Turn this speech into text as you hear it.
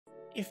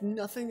if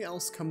nothing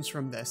else comes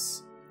from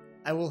this,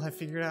 I will have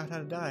figured out how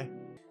to die.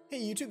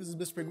 Hey YouTube, this is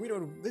Mr.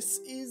 Guido. This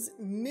is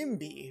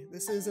Nimbi.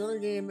 This is another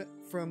game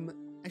from,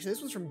 actually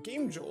this was from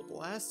Game Jolt. The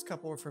last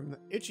couple were from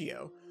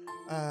itch.io.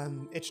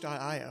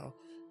 itch.io.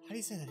 How do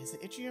you say that? Is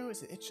it itch.io?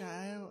 Is it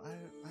itch.io?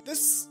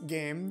 This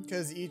game,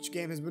 because each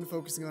game has been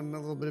focusing on a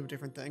little bit of a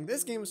different thing,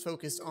 this game is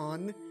focused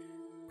on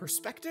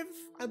perspective,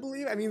 I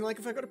believe. I mean, like,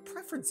 if I go to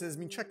preferences, I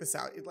mean, check this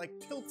out. It, like,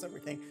 tilts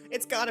everything.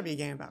 It's gotta be a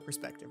game about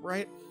perspective,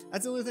 right?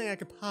 That's the only thing I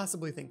could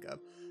possibly think of.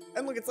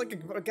 And look, it's like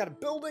I've got a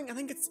building. I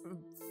think it's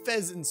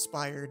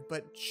Fez-inspired,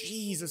 but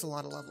geez, there's a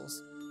lot of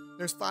levels.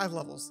 There's 5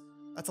 levels.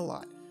 That's a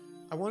lot.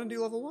 I want to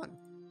do level 1.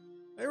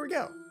 There we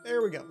go.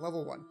 There we go.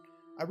 Level 1.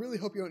 I really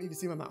hope you don't need to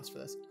see my mouse for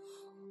this.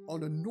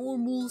 On a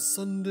normal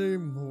Sunday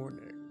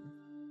morning,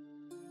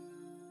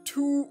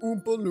 2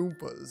 Oompa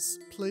Loompas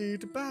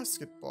played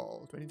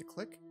basketball. Do I need to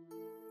click?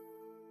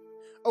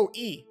 Oh,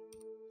 E.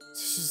 It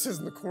says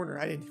in the corner.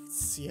 I didn't even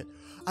see it.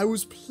 I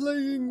was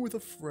playing with a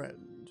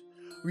friend.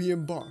 We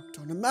embarked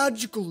on a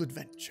magical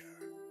adventure.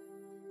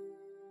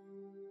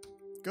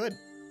 Good.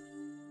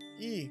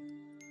 E.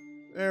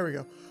 There we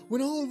go.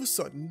 When all of a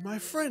sudden, my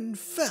friend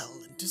fell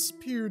and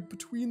disappeared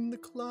between the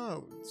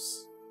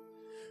clouds.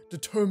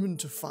 Determined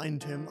to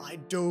find him, I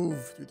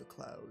dove through the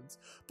clouds.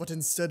 But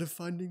instead of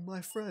finding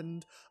my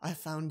friend, I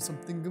found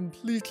something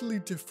completely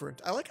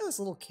different. I like how this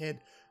little kid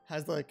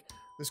has, like,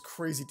 this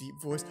crazy deep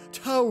voice.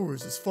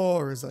 Towers as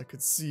far as I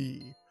could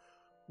see.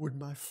 Would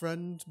my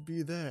friend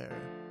be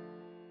there?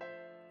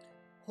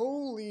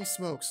 Holy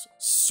smokes.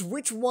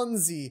 Switch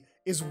onesie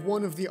is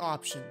one of the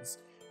options.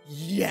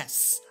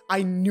 Yes!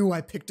 I knew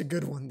I picked a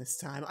good one this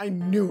time. I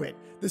knew it.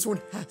 This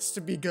one has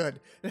to be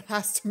good. It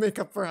has to make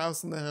up for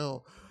House on the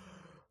Hill.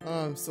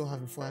 I'm still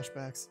having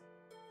flashbacks.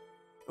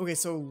 Okay,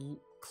 so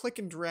click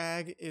and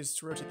drag is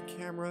to rotate the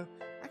camera.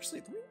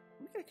 Actually, let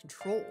me get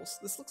controls.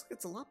 This looks like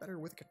it's a lot better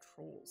with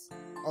controls.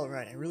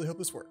 Alright, I really hope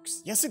this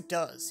works. Yes, it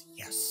does.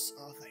 Yes.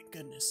 Oh, thank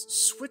goodness.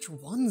 Switch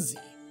onesie.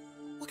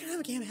 What kind of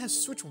a game has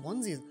switch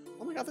onesies?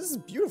 Oh my god, this is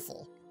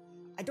beautiful.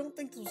 I don't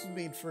think this was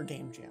made for a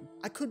game jam.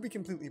 I could be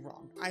completely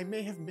wrong. I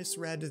may have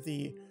misread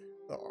the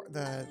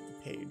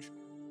page.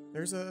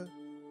 There's a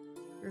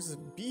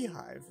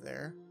beehive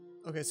there.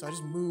 Okay, so I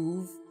just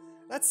move.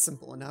 That's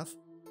simple enough.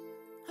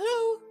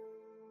 Hello?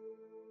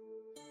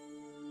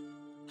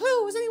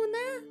 Hello, is anyone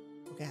there?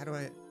 Okay, how do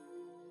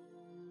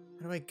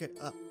I get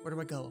up? Where do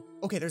I go?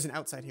 Okay, there's an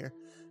outside here.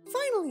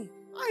 Finally,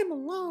 I'm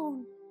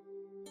alone.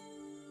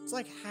 It's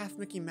like half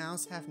Mickey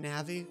Mouse, half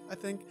Navi, I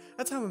think.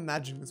 That's how I'm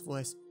imagining this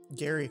voice.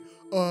 Gary,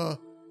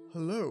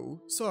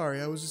 hello?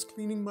 Sorry, I was just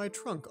cleaning my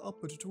trunk. I'll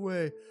put it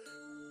away.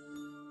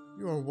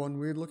 You're one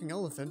weird-looking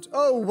elephant.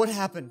 Oh, what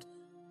happened?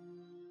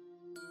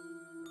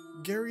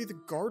 Gary the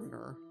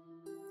gardener.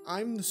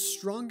 I'm the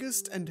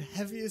strongest and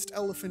heaviest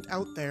elephant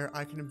out there.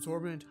 I can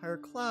absorb an entire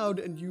cloud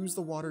and use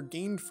the water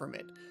gained from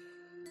it.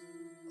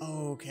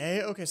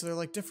 Okay, so they're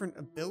like different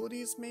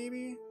abilities,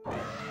 maybe?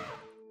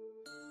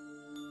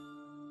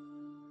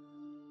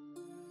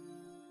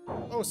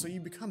 Oh, so you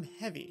become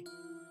heavy.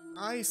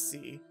 I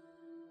see.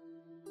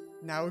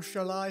 Now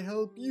shall I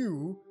help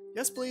you?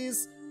 Yes,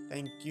 please.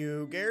 Thank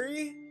you,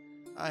 Gary.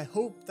 I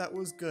hope that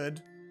was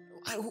good.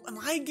 Am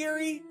I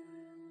Gary?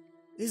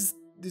 Is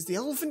the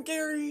elephant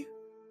Gary?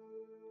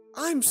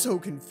 I'm so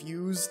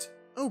confused.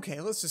 Okay,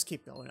 let's just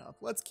keep going up.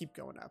 Let's keep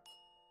going up.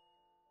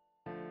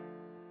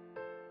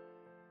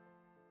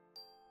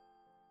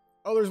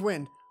 Oh, there's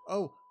wind.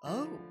 Oh.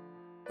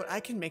 But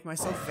I can make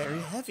myself very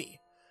heavy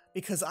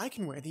because I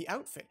can wear the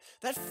outfit.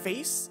 That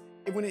face,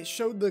 when it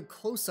showed the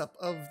close-up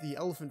of the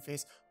elephant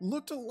face,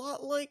 looked a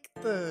lot like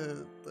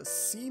the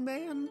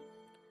Seaman.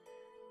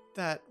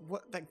 That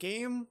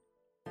game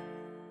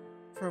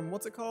from,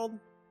 what's it called?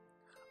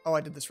 Oh,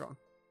 I did this wrong.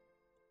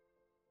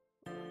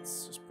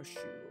 Let's just push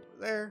you over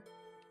there.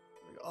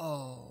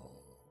 Oh.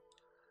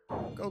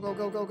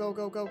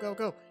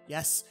 Go.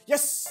 Yes.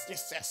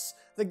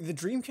 The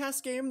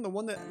Dreamcast game, the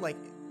one that, like,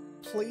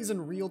 plays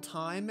in real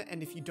time,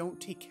 and if you don't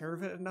take care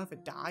of it enough,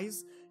 it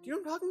dies. Do you know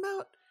what I'm talking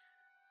about?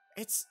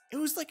 It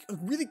was like a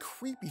really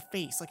creepy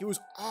face. Like, it was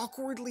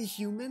awkwardly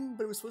human,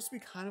 but it was supposed to be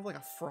kind of like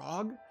a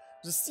frog.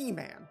 It was a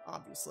seaman,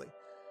 obviously.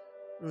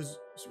 It was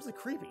really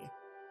creepy.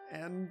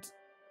 And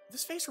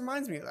this face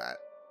reminds me of that.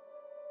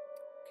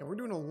 Okay, we're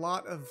doing a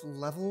lot of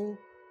level,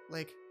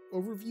 like,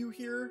 overview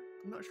here.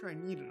 I'm not sure I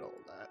needed all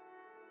of that.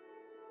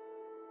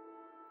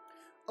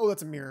 Oh,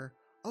 that's a mirror.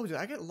 Oh, did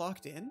I get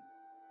locked in?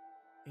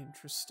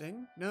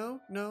 Interesting. No.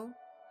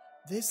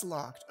 This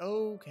locked.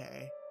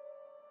 Okay.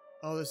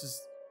 Oh, this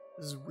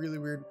is really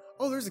weird.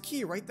 Oh, there's a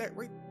key right there.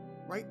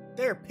 Right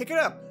there. Pick it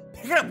up.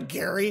 Pick it up,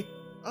 Gary.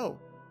 Oh,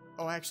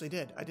 I actually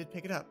did. I did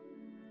pick it up.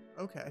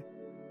 Okay.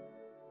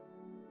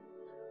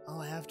 Oh,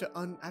 I have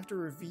to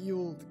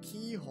reveal the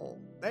keyhole.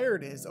 There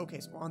it is. Okay,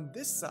 so on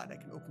this side I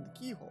can open the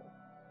keyhole.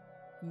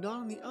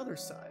 Not on the other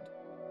side.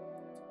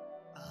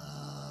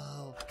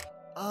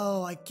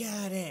 Oh, I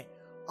get it.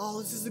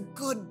 Oh, this is a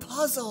good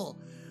puzzle.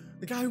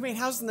 The guy who made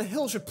House on the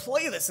Hill should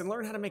play this and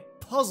learn how to make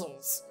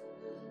puzzles.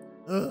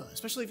 Ugh,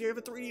 especially if you have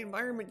a 3D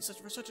environment,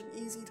 for such an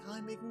easy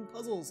time making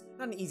puzzles.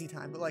 Not an easy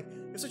time, but like,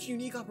 you have such a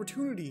unique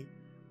opportunity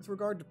with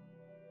regard to...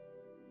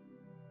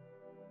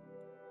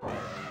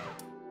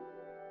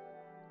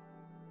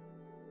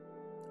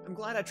 I'm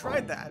glad I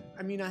tried that.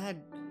 I mean, I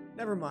had...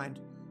 Never mind.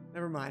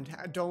 Never mind.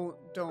 Don't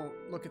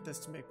look at this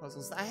to make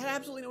puzzles. I had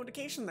absolutely no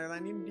indication there that I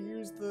needed to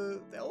use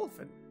the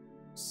elephant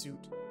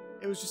suit.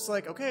 It was just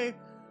like, okay,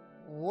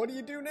 what do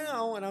you do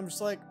now? And I'm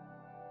just like,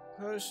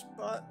 push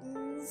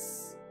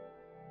buttons.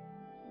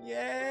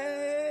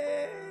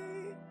 Yay!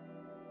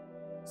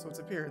 So what's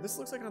up here? This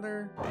looks like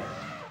another...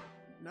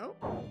 Nope.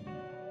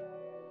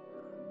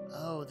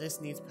 Oh, this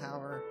needs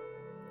power.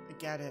 I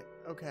get it.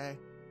 Okay.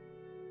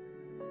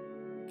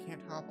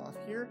 Can't hop off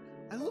here.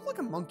 I look like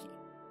a monkey.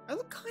 I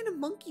look kind of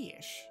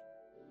monkey-ish.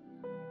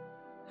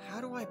 How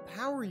do I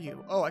power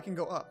you? Oh, I can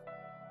go up.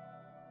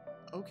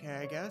 Okay,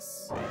 I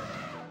guess.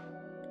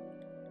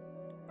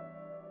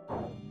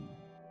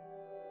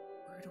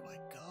 Where do I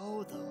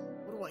go, though?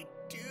 What do I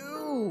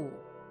do?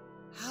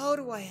 How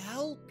do I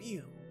help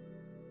you?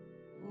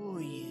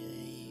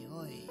 Oy,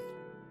 oy.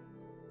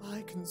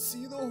 I can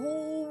see the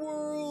whole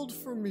world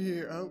from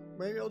here. Oh,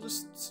 maybe I'll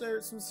just stare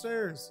at some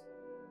stairs.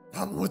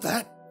 Problem with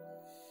that?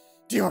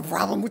 Do you have a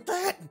problem with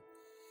that?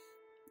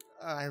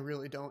 I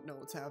really don't know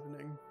what's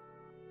happening.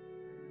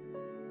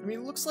 I mean,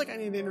 it looks like I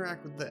need to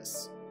interact with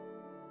this.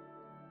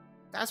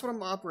 That's what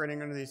I'm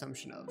operating under the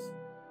assumption of.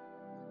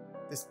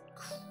 This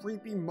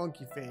creepy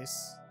monkey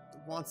face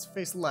that wants to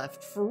face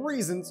left for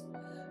reasons.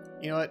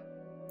 You know what?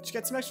 Just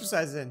get some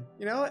exercise in.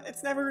 You know what?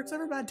 It's never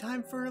a bad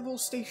time for a little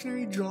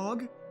stationary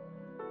jog.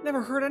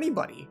 Never hurt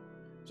anybody.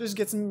 Just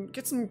get some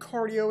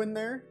cardio in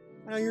there.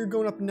 I know you're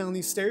going up and down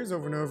these stairs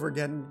over and over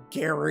again,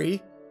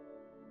 Gary.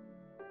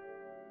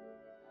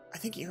 I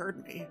think he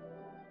heard me.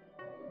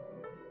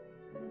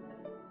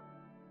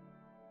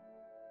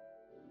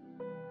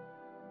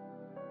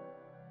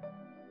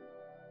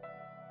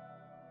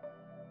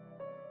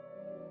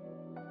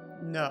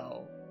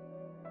 No.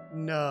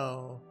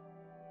 No.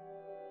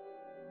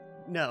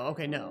 No,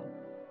 okay, no.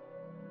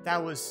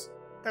 That was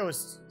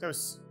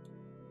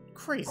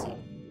crazy.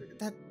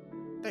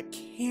 That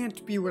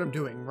can't be what I'm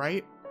doing,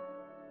 right?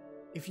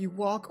 If you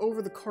walk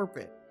over the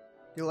carpet,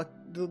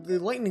 the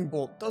lightning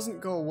bolt doesn't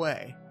go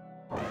away.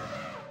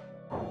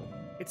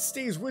 It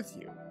stays with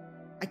you.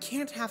 I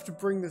can't have to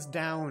bring this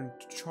down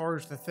to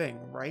charge the thing,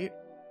 right?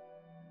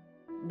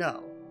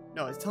 No.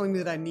 No, it's telling me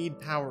that I need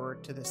power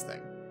to this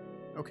thing.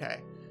 Okay.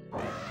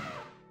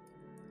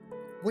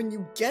 When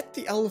you get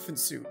the elephant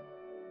suit,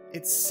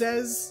 it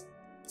says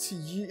to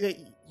you that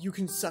you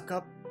can suck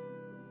up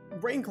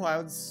rain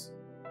clouds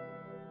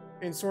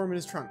and store them in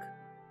his trunk.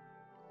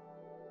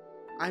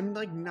 I'm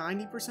like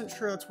 90%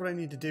 sure that's what I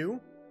need to do,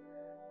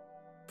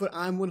 but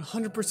I'm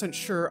 100%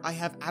 sure I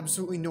have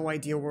absolutely no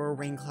idea where a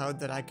rain cloud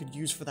that I could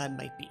use for that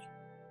might be.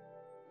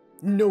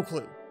 No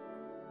clue.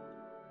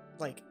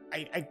 Like,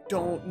 I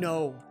don't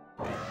know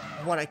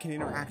what I can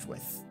interact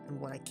with and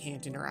what I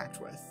can't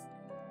interact with.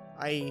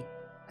 I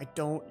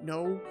don't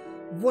know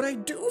what I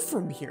do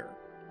from here.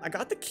 I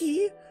got the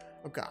key.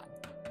 Oh god.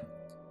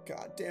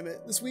 God damn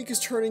it. This week is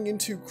turning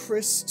into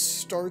Chris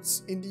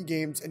starts indie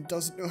games and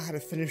doesn't know how to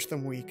finish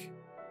them week.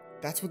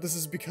 That's what this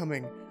is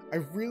becoming. I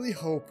really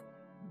hope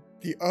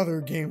the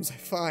other games I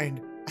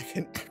find I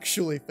can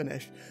actually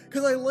finish.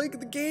 Because I like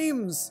the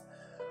games.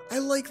 I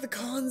like the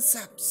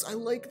concepts. I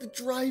like the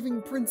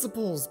driving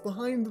principles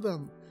behind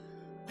them.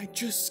 I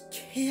just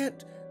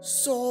can't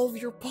solve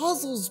your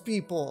puzzles,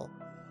 people.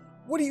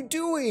 What are you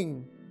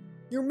doing?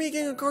 You're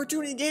making a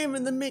cartoony game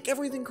and then make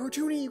everything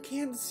cartoony. You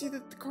can't see the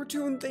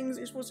cartoon things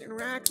you're supposed to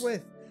interact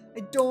with.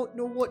 I don't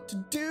know what to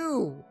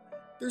do.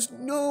 There's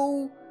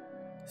no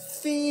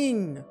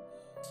thing.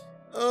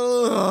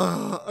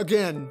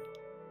 Again,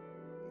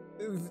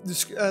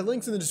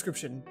 links in the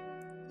description.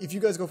 If you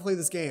guys go play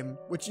this game,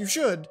 which you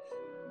should,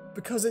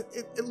 because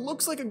it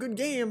looks like a good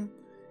game,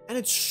 and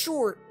it's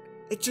short.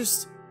 It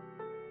just,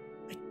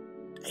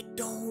 I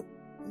don't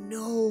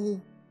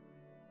know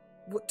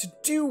what to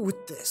do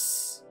with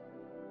this.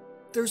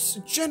 There's a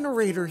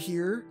generator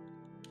here,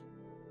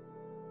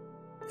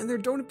 and there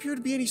don't appear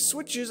to be any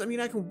switches. I mean,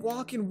 I can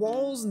walk in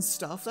walls and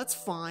stuff, that's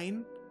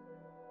fine.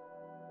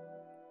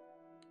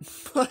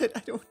 But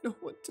I don't know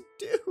what to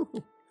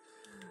do.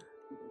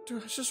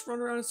 Do I just run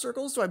around in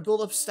circles? Do I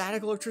build up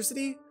static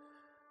electricity?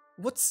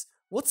 What's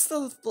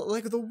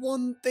the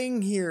one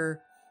thing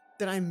here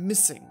that I'm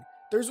missing?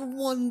 There's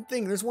one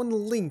thing, there's one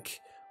link,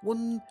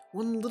 one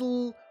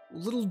little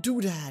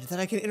doodad that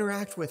I can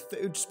interact with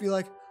that would just be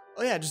like,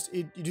 oh yeah, just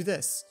you do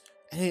this,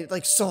 and it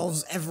like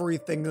solves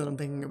everything that I'm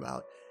thinking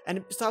about. And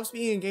it stops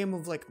being a game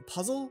of like a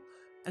puzzle,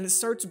 and it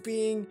starts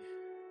being,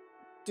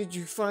 did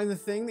you find the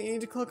thing that you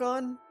need to click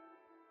on?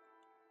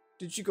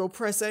 Did you go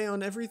press A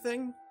on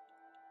everything?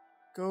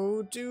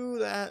 Go do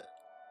that.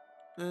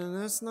 And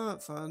that's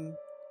not fun.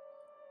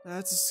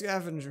 That's a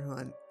scavenger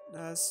hunt.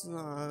 That's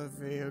not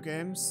video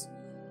games.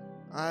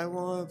 I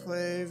want to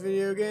play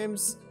video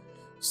games,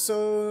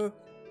 so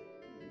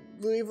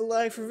leave a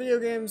like for video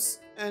games,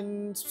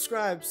 and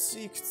subscribe so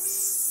you can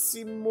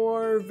see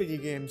more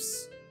video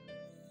games.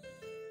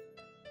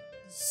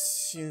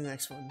 See you in the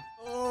next one.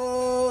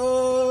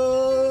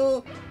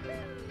 Oh!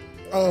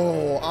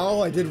 Oh,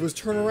 all I did was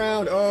turn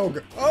around. Oh,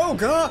 God. Oh,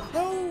 God!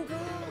 Oh,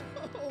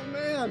 God! Oh,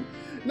 man!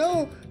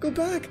 No! Go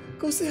back!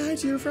 Go say hi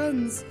to your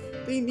friends!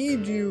 They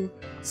need you!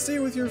 Stay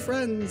with your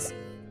friends!